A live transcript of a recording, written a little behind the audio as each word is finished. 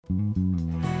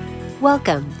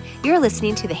Welcome. You're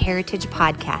listening to the Heritage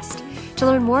Podcast. To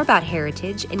learn more about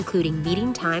Heritage, including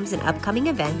meeting times and upcoming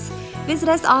events, visit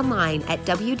us online at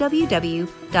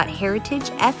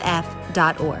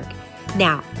www.heritageff.org.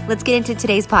 Now, let's get into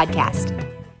today's podcast.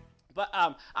 But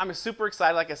I'm super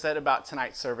excited, like I said, about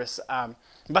tonight's service,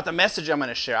 about the message I'm going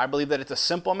to share. I believe that it's a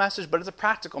simple message, but it's a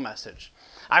practical message.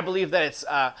 I believe that it's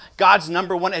God's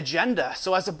number one agenda.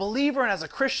 So as a believer and as a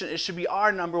Christian, it should be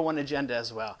our number one agenda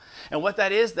as well. And what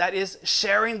that is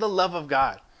sharing the love of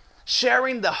God.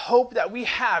 Sharing the hope that we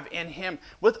have in Him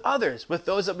with others, with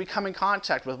those that we come in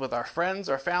contact with our friends,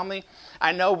 our family.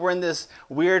 I know we're in this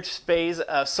weird phase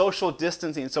of social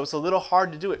distancing, so it's a little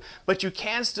hard to do it. But you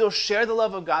can still share the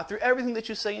love of God through everything that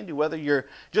you say and do, whether you're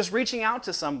just reaching out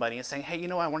to somebody and saying, hey, you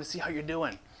know what, I want to see how you're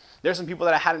doing. There's some people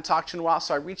that I hadn't talked to in a while,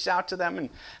 so I reached out to them, and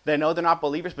they know they're not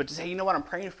believers, but just, hey, you know what, I'm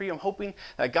praying for you. I'm hoping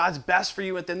that God's best for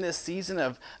you within this season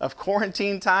of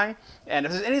quarantine time. And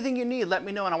if there's anything you need, let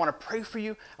me know, and I want to pray for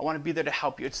you. I want to be there to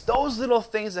help you. It's those little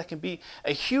things that can be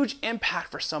a huge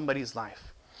impact for somebody's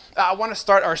life. I want to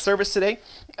start our service today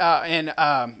in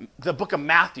the book of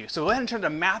Matthew. So go ahead and turn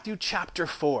to Matthew chapter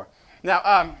 4.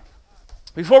 Now,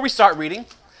 before we start reading,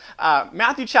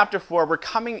 Matthew chapter 4, we're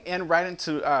coming in right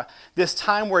into this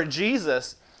time where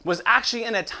Jesus was actually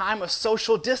in a time of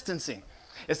social distancing.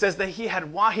 It says that he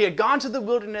had gone to the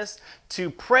wilderness to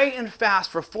pray and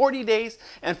fast for 40 days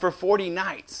and for 40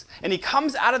 nights. And he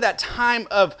comes out of that time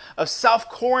of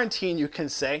self-quarantine, you can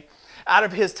say, out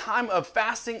of his time of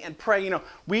fasting and praying. You know,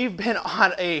 we've been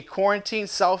on a quarantine,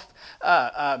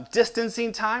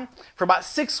 self-distancing time for about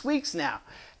 6 weeks now.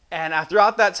 And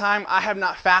throughout that time, I have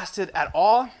not fasted at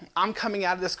all. I'm coming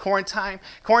out of this quarantine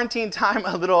time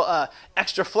a little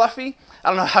extra fluffy. I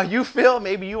don't know how you feel.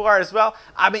 Maybe you are as well.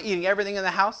 I've been eating everything in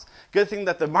the house. Good thing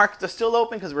that the markets are still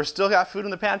open because we're still got food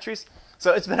in the pantries.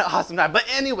 So it's been an awesome time. But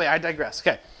anyway, I digress.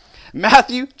 Okay,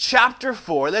 Matthew chapter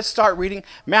 4. Let's start reading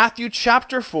Matthew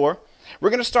chapter 4. We're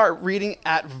going to start reading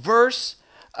at verse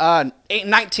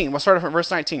 19. We'll start off at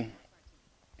verse 19.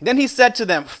 Then he said to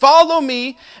them, follow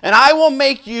me, and I will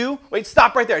make you... Wait,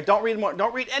 stop right there. Don't read more.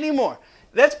 Don't read any more.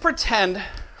 Let's pretend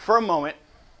for a moment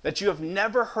that you have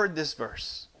never heard this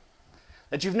verse,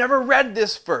 that you've never read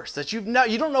this verse, that you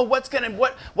don't know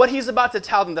what he's about to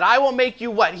tell them, that I will make you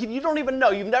what? You don't even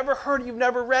know. You've never heard it. You've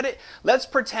never read it. Let's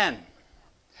pretend.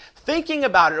 Thinking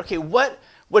about it, okay, what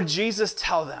would Jesus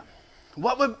tell them?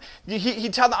 What would he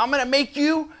tell them? I'm going to make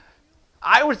you...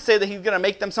 I would say that he's going to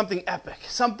make them something epic,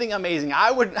 something amazing.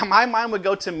 My mind would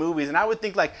go to movies, and I would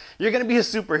think like, you're going to be a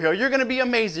superhero. You're going to be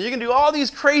amazing. You're going to do all these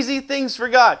crazy things for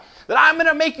God. That I'm going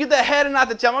to make you the head and not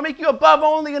the tail. I'm going to make you above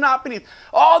only and not beneath.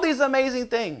 All these amazing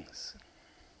things.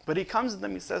 But he comes to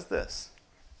them, he says this.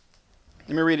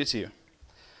 Let me read it to you. It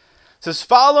says,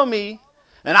 follow me,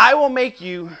 and I will make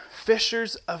you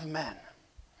fishers of men.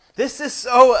 This is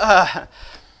so,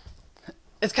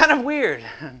 it's kind of weird.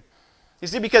 You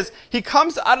see, because he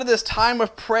comes out of this time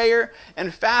of prayer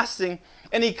and fasting,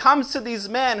 and he comes to these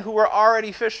men who were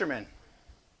already fishermen.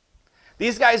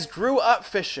 These guys grew up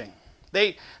fishing.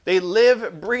 They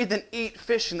live, breathe, and eat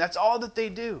fishing. That's all that they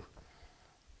do.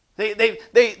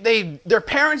 Their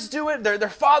parents do it. Their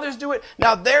fathers do it.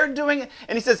 Now they're doing it.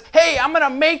 And he says, hey, I'm going to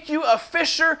make you a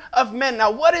fisher of men. Now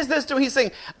what is this doing? He's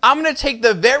saying, I'm going to take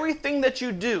the very thing that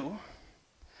you do,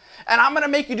 and I'm going to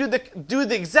make you do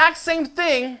the exact same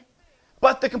thing,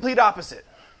 but the complete opposite,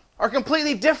 or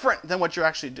completely different than what you're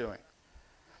actually doing.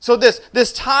 So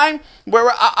this time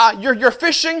where you're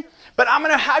fishing, but I'm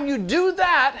going to have you do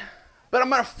that, but I'm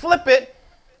going to flip it,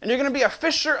 and you're going to be a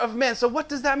fisher of men. So what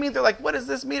does that mean? They're like, what does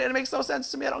this mean? It makes no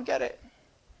sense to me. I don't get it.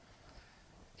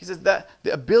 He says that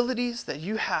the abilities that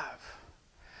you have,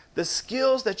 the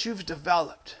skills that you've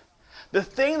developed, the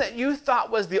thing that you thought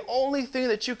was the only thing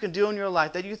that you can do in your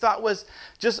life, that you thought was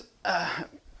just...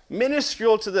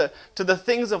 minuscule to the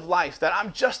things of life, that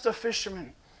I'm just a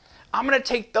fisherman. I'm going to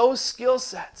take those skill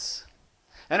sets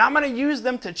and I'm going to use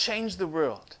them to change the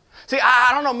world. See,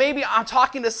 I don't know, maybe I'm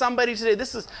talking to somebody today.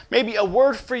 This is maybe a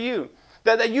word for you,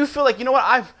 that you feel like, you know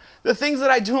what, the things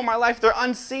that I do in my life, they're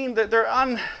unseen, they're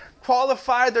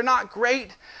unqualified, they're not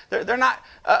great, they're not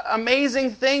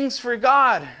amazing things for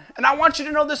God. And I want you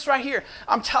to know this right here.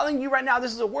 I'm telling you right now,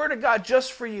 this is a word of God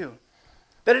just for you.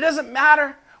 That it doesn't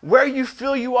matter where you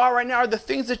feel you are right now, or the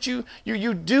things that you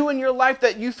do in your life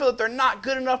that you feel that they're not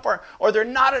good enough or they're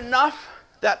not enough,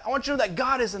 that I want you to know that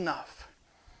God is enough.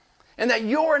 And that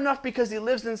you're enough because he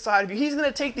lives inside of you. He's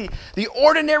going to take the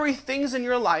ordinary things in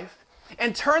your life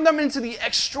and turn them into the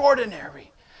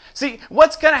extraordinary. See,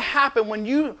 what's going to happen when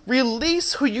you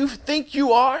release who you think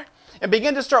you are and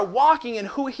begin to start walking in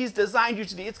who he's designed you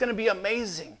to be. It's going to be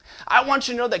amazing. I want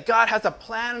you to know that God has a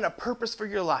plan and a purpose for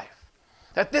your life.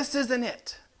 That this isn't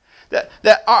it.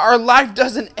 That our life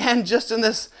doesn't end just in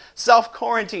this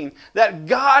self-quarantine. That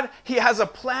God, he has a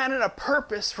plan and a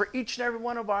purpose for each and every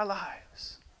one of our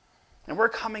lives. And we're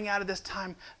coming out of this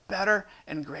time better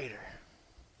and greater.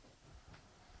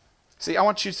 See, I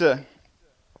want you to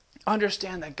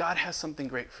understand that God has something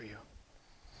great for you.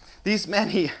 These men,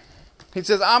 he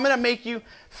says, I'm going to make you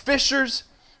fishers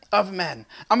of men.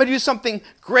 I'm going to do something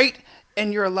great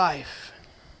in your life.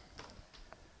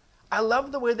 I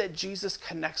love the way that Jesus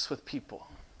connects with people.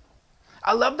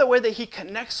 I love the way that he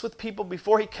connects with people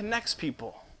before he connects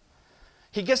people.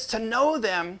 He gets to know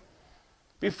them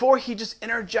before he just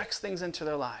interjects things into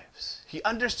their lives. He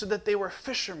understood that they were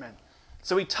fishermen.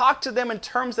 So he talked to them in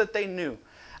terms that they knew.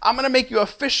 I'm going to make you a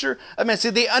fisher of men. See,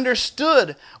 they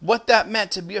understood what that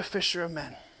meant to be a fisher of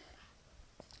men.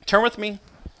 Turn with me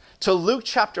to Luke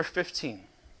chapter 15.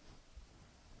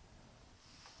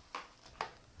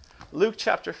 Luke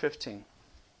chapter 15.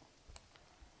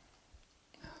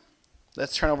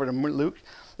 Let's turn over to Luke.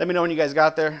 Let me know when you guys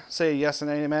got there. Say yes and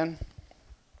amen.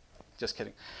 Just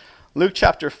kidding. Luke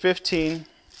chapter 15.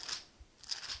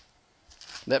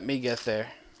 Let me get there.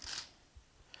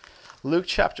 Luke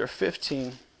chapter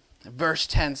 15, verse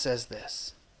 10 says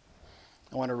this.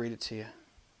 I want to read it to you.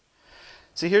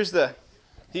 See, here's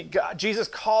Jesus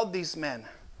called these men.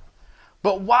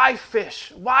 But why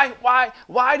fish?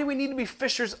 Why do we need to be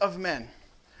fishers of men?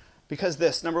 Because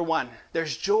this, number one,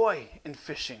 there's joy in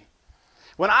fishing.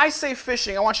 When I say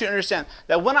fishing, I want you to understand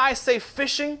that when I say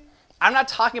fishing, I'm not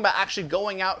talking about actually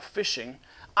going out fishing.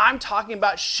 I'm talking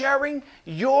about sharing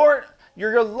your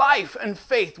life and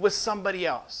faith with somebody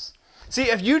else. See,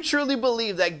 if you truly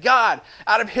believe that God,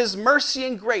 out of his mercy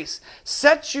and grace,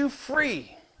 set you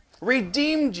free,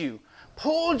 redeemed you,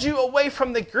 pulled you away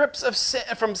from the grips of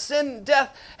sin,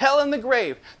 death, hell, and the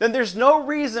grave, then there's no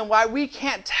reason why we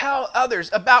can't tell others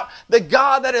about the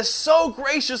God that has so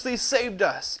graciously saved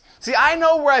us. See, I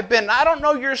know where I've been. I don't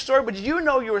know your story, but you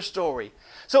know your story.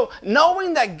 So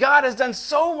knowing that God has done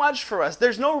so much for us,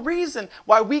 there's no reason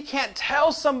why we can't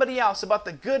tell somebody else about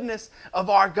the goodness of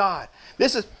our God.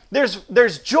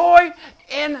 There's joy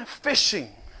in fishing.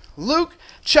 Luke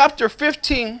chapter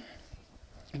 15,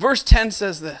 verse 10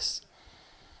 says this.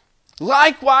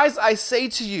 Likewise, I say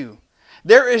to you,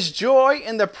 there is joy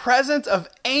in the presence of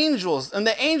angels, and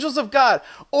the angels of God,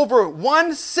 over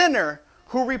one sinner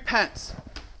who repents.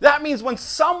 That means when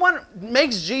someone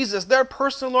makes Jesus their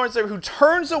personal Lord and Savior, who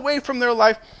turns away from their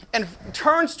life and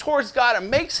turns towards God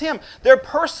and makes him their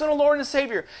personal Lord and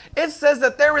Savior, it says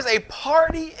that there is a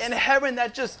party in heaven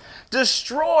that just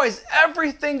destroys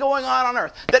everything going on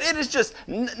earth. That it is just,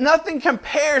 nothing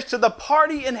compares to the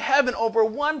party in heaven over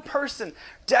one person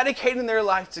dedicating their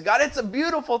life to God. It's a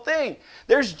beautiful thing.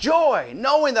 There's joy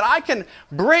knowing that I can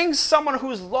bring someone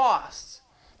who's lost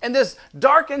in this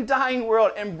dark and dying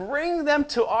world and bring them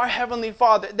to our Heavenly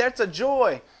Father. That's a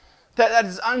joy that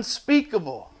is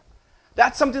unspeakable.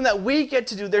 That's something that we get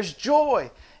to do. There's joy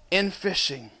in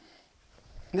fishing.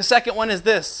 The second one is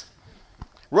this.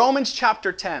 Romans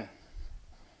chapter 10.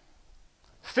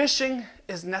 Fishing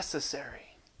is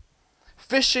necessary.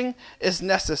 Fishing is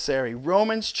necessary.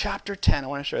 Romans chapter 10. I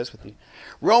want to share this with you.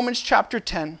 Romans chapter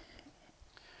 10,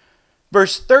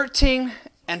 verse 13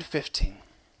 and 15.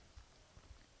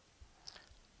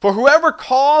 For whoever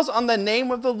calls on the name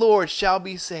of the Lord shall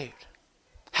be saved.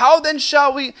 How then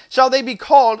shall they be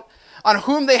called on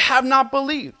whom they have not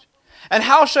believed? And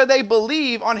how shall they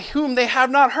believe on whom they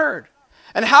have not heard?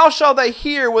 And how shall they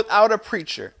hear without a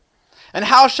preacher? And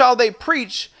how shall they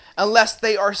preach unless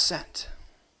they are sent?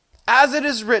 As it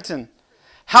is written,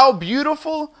 how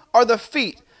beautiful are the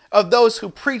feet of those who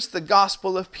preach the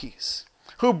gospel of peace,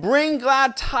 who bring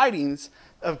glad tidings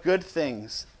of good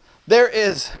things.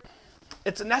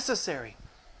 It's necessary.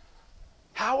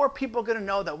 How are people going to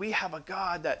know that we have a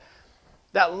God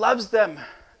that loves them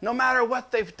no matter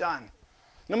what they've done?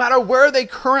 No matter where they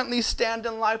currently stand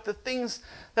in life, the things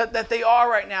that they are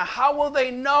right now, how will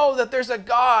they know that there's a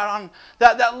God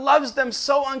that loves them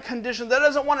so unconditionally, that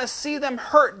doesn't want to see them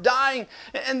hurt, dying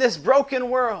in this broken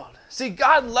world? See,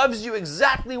 God loves you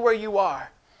exactly where you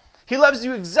are. He loves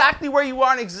you exactly where you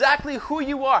are and exactly who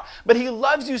you are. But he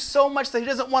loves you so much that he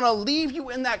doesn't want to leave you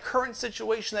in that current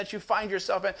situation that you find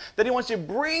yourself in. That he wants to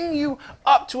bring you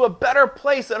up to a better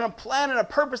place and a plan and a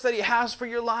purpose that he has for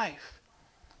your life.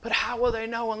 But how will they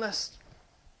know unless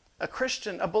a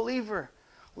Christian, a believer,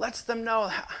 lets them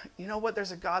know, you know what,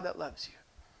 there's a God that loves you.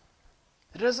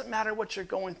 It doesn't matter what you're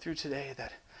going through today,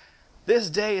 that this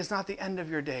day is not the end of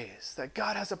your days. That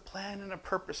God has a plan and a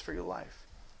purpose for your life.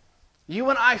 You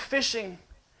and I fishing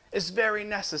is very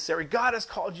necessary. God has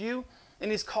called you and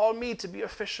he's called me to be a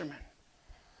fisherman.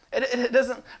 It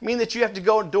doesn't mean that you have to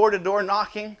go door to door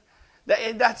knocking.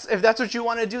 If that's what you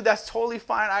want to do, that's totally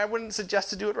fine. I wouldn't suggest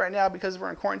to do it right now because we're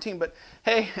in quarantine. But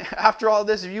hey, after all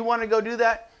this, if you want to go do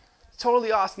that, it's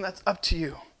totally awesome. That's up to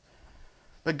you.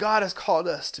 But God has called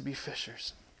us to be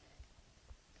fishers.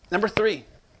 Number three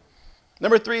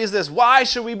is this. Why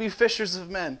should we be fishers of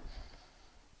men?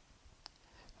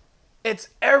 It's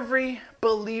every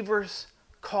believer's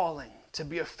calling to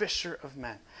be a fisher of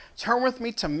men. Turn with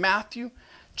me to Matthew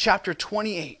chapter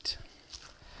 28.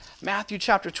 Matthew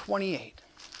chapter 28.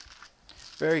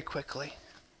 Very quickly.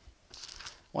 I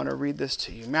want to read this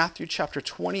to you. Matthew chapter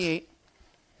 28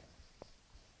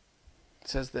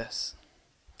 says this.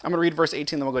 I'm going to read verse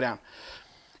 18, then we'll go down.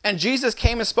 And Jesus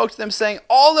came and spoke to them, saying,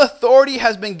 all authority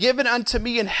has been given unto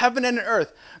me in heaven and in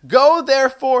earth. Go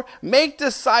therefore, make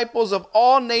disciples of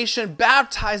all nations,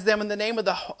 baptize them in the name of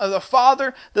the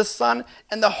Father, the Son,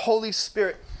 and the Holy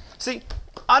Spirit. See,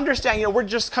 understand, we're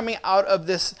just coming out of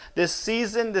this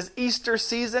season, this Easter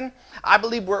season. I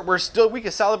believe we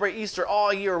could celebrate Easter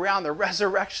all year round. The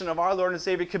resurrection of our Lord and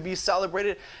Savior could be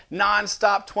celebrated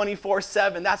nonstop,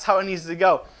 24/7. That's how it needs to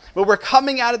go. But we're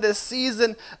coming out of this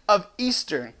season of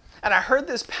Easter. And I heard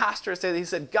this pastor say that he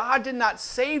said, God did not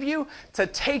save you to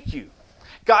take you.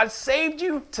 God saved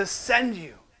you to send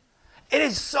you. It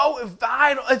is so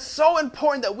vital. It's so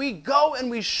important that we go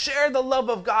and we share the love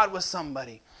of God with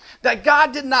somebody. That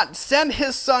God did not send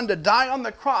his son to die on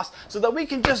the cross so that we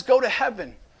can just go to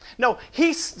heaven. No,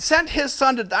 he sent his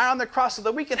son to die on the cross so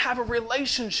that we can have a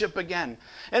relationship again.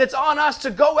 And it's on us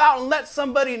to go out and let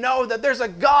somebody know that there's a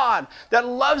God that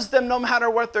loves them no matter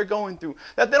what they're going through.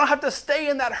 That they don't have to stay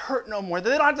in that hurt no more. That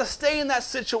they don't have to stay in that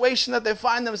situation that they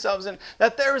find themselves in.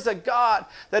 That there is a God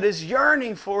that is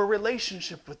yearning for a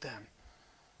relationship with them.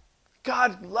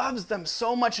 God loves them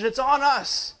so much, and it's on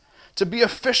us to be a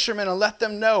fisherman and let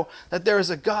them know that there is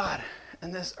a God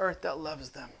in this earth that loves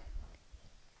them.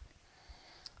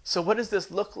 So what does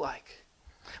this look like?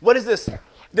 What does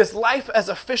this life as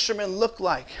a fisherman look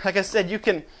like? Like I said, you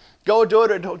can go door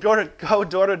to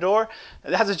door.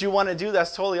 That's what you want to do.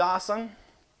 That's totally awesome.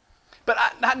 But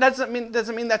that doesn't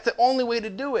mean that's the only way to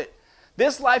do it.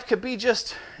 This life could be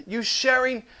just you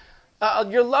sharing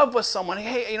your love with someone.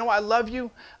 Hey, I love you.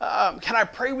 Can I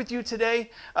pray with you today?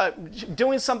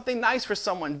 Doing something nice for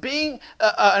someone. Being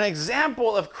an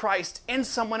example of Christ in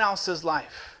someone else's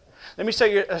life. Let me tell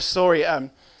you a story.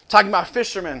 Talking about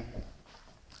fishermen.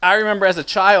 I remember as a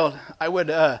child, I would,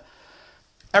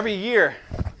 every year,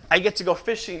 I get to go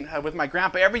fishing with my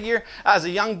grandpa. Every year, as a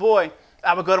young boy,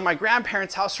 I would go to my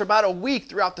grandparents' house for about a week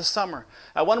throughout the summer.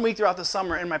 1 week throughout the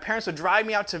summer, and my parents would drive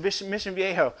me out to Mission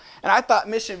Viejo. And I thought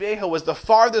Mission Viejo was the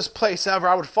farthest place ever.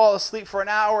 I would fall asleep for an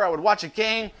hour. I would watch a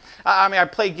game.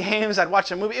 I'd play games. I'd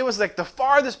watch a movie. It was like the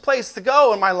farthest place to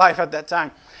go in my life at that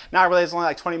time. Now I realize it's only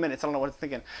like 20 minutes. I don't know what I'm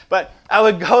thinking. But I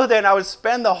would go there and I would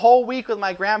spend the whole week with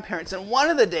my grandparents. And one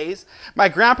of the days, my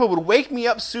grandpa would wake me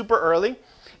up super early.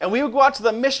 And we would go out to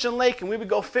the Mission Lake and we would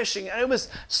go fishing. And it was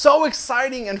so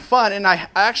exciting and fun. And I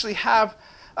actually have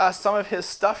some of his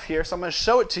stuff here. So I'm going to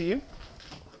show it to you.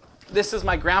 This is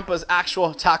my grandpa's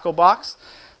actual tackle box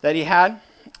that he had.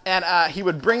 And he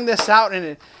would bring this out and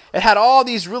it had all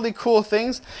these really cool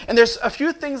things. And there's a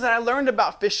few things that I learned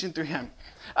about fishing through him.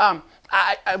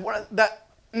 That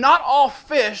not all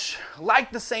fish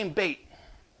like the same bait.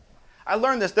 I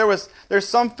learned this. There's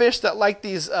some fish that like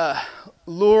these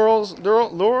lures,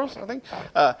 I think,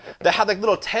 that have like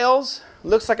little tails.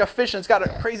 Looks like a fish and it's got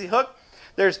a crazy hook.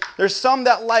 There's some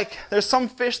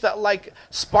fish that like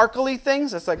sparkly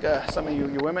things. That's like some of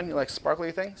you women, you like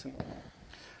sparkly things. And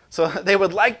so they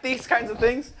would like these kinds of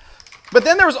things. But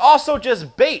then there was also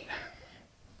just bait.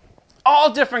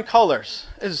 All different colors.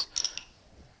 It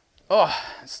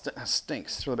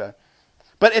stinks. It's really bad.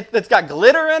 But it's got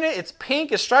glitter in it. It's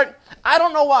pink. It's striped. I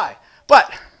don't know why.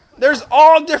 But there's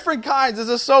all different kinds. This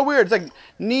is so weird. It's like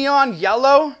neon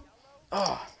yellow.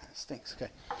 Oh, it stinks.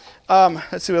 Okay.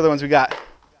 Let's see what other ones we got.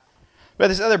 We have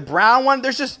this other brown one.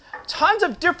 There's just tons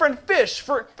of different fish.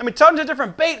 Tons of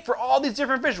different bait for all these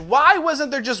different fish. Why wasn't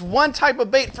there just one type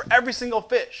of bait for every single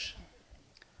fish?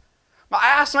 I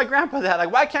asked my grandpa that.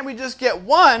 Like, why can't we just get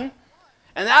one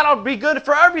and that'll be good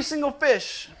for every single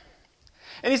fish?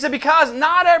 And he said, because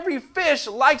not every fish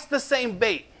likes the same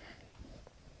bait.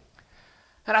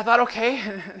 And I thought, okay.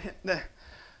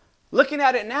 Looking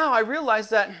at it now, I realize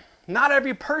that not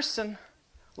every person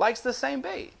likes the same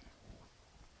bait.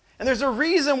 And there's a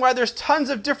reason why there's tons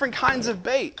of different kinds of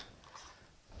bait.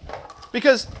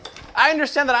 Because I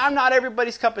understand that I'm not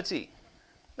everybody's cup of tea.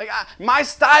 My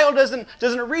style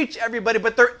doesn't reach everybody,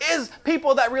 but there is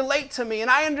people that relate to me, and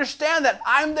I understand that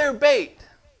I'm their bait.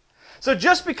 So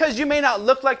just because you may not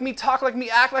look like me, talk like me,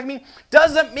 act like me,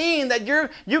 doesn't mean that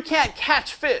you can't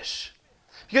catch fish.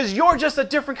 Because you're just a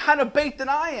different kind of bait than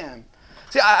I am.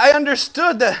 See, I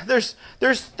understood that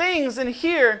there's things in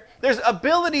here, there's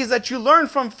abilities that you learn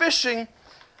from fishing,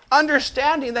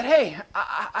 understanding that, hey,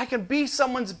 I can be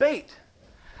someone's bait.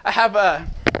 I have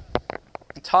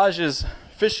Taj's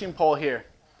fishing pole here.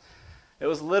 It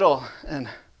was little, and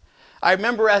I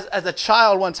remember as a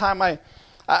child one time,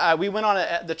 we went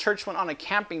on the church went on a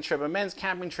camping trip, a men's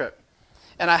camping trip,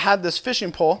 and I had this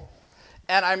fishing pole,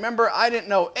 and I remember I didn't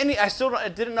know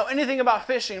anything about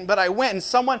fishing, but I went and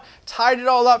someone tied it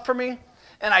all up for me,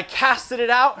 and I casted it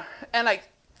out, and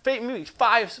maybe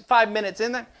five minutes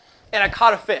in there, and I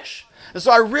caught a fish. And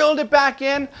so I reeled it back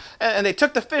in, and they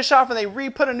took the fish off, and they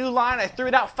re-put a new line. I threw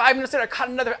it out. 5 minutes later, I caught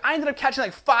another. I ended up catching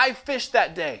like 5 fish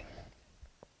that day.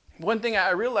 One thing I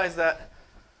realized that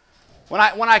when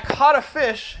I caught a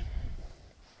fish,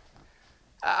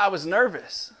 I was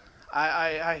nervous.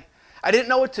 I didn't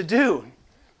know what to do.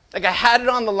 Like I had it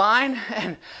on the line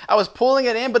and I was pulling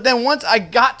it in, but then once I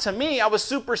got to me, I was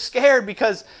super scared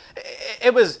because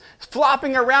it was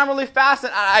flopping around really fast,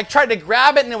 and I tried to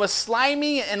grab it and it was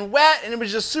slimy and wet, and it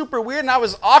was just super weird, and I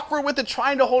was awkward with it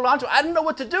trying to hold on to it. I didn't know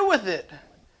what to do with it.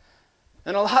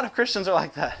 And a lot of Christians are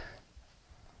like that.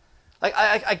 Like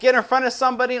I get in front of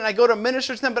somebody and I go to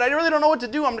minister to them, but I really don't know what to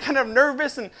do. I'm kind of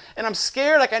nervous and I'm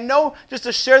scared. Like I know just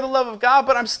to share the love of God,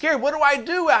 but I'm scared. What do I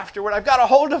do afterward? I've got a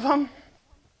hold of them.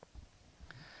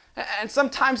 And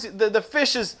sometimes the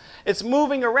fish it's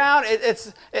moving around.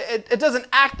 It doesn't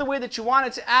act the way that you want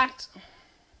it to act.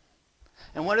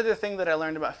 And one other thing that I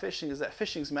learned about fishing is that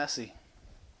fishing's messy.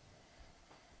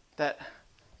 That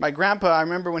my grandpa, I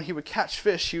remember when he would catch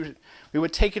fish, we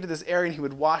would take it to this area and he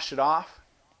would wash it off.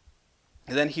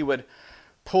 And then he would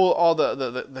pull all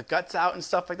the guts out and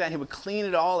stuff like that. And he would clean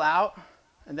it all out.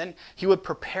 And then he would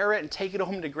prepare it and take it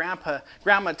home to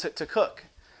grandma to cook.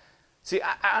 See,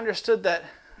 I understood that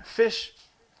fish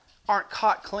aren't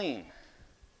caught clean.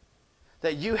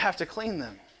 That you have to clean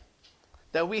them.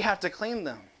 That we have to clean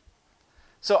them.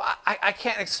 So I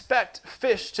can't expect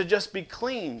fish to just be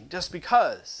clean just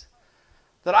because.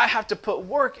 That I have to put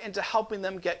work into helping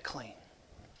them get clean.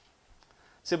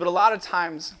 See, but a lot of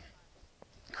times,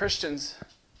 Christians,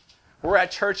 we're at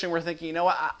church and we're thinking, you know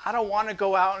what, I don't want to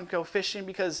go out and go fishing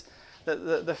because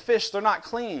the fish, they're not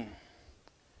clean.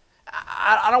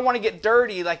 I don't want to get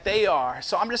dirty like they are.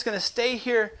 So I'm just going to stay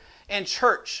here in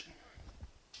church.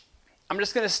 I'm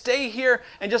just going to stay here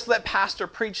and just let pastor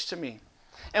preach to me.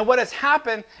 And what has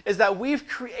happened is that we've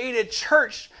created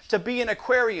church to be an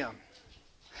aquarium.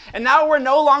 And now we're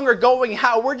no longer going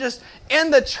out. We're just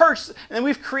in the church. And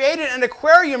we've created an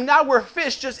aquarium. Now we're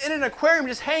fish just in an aquarium,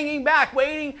 just hanging back,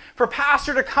 waiting for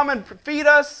pastor to come and feed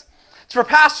us. It's for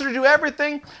pastor to do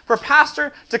everything. For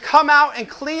pastor to come out and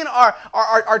clean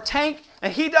our tank.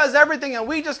 And he does everything. And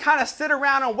we just kind of sit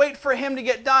around and wait for him to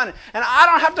get done. And I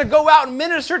don't have to go out and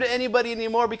minister to anybody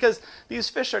anymore because these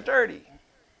fish are dirty.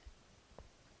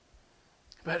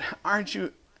 But aren't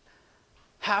you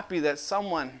happy that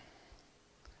someone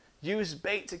used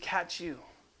bait to catch you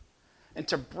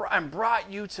and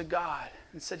brought you to God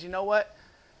and said, you know what?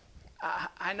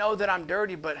 I know that I'm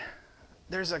dirty, but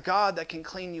there's a God that can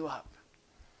clean you up,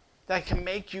 that can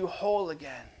make you whole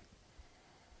again.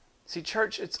 See,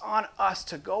 church, it's on us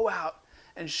to go out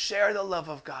and share the love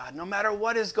of God, no matter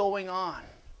what is going on.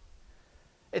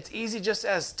 It's easy just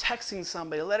as texting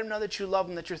somebody, let them know that you love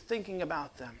them, that you're thinking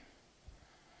about them.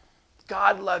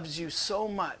 God loves you so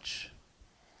much.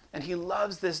 And he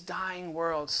loves this dying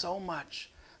world so much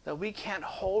that we can't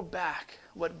hold back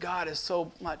what God has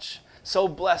so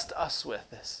blessed us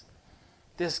with.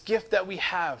 This gift that we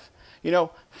have. You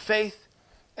know, faith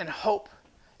and hope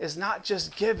is not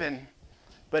just given,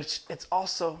 but it's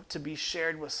also to be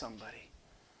shared with somebody.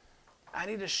 I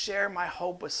need to share my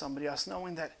hope with somebody else,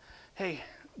 knowing that, hey,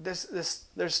 there's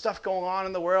stuff going on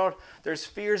in the world. There's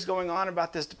fears going on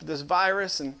about this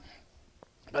virus,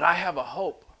 but I have a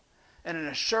hope and an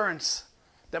assurance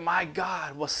that my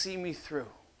God will see me through.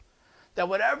 That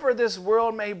whatever this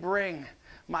world may bring,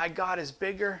 my God is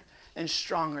bigger and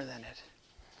stronger than it.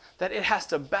 That it has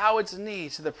to bow its knee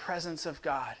to the presence of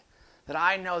God. That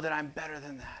I know that I'm better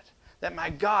than that. That my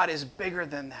God is bigger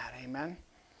than that. Amen?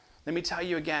 Let me tell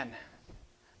you again.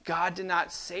 God did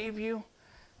not save you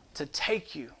to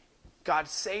take you. God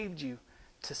saved you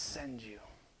to send you.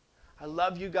 I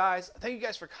love you guys. Thank you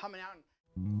guys for coming out.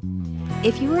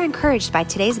 If you were encouraged by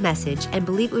today's message and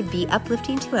believe it would be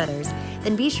uplifting to others,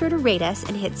 then be sure to rate us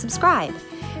and hit subscribe.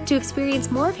 To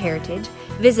experience more of Heritage,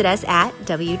 visit us at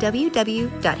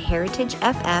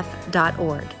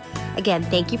www.heritageff.org. Again,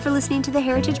 thank you for listening to the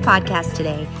Heritage Podcast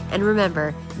today. And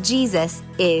remember, Jesus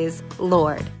is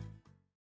Lord.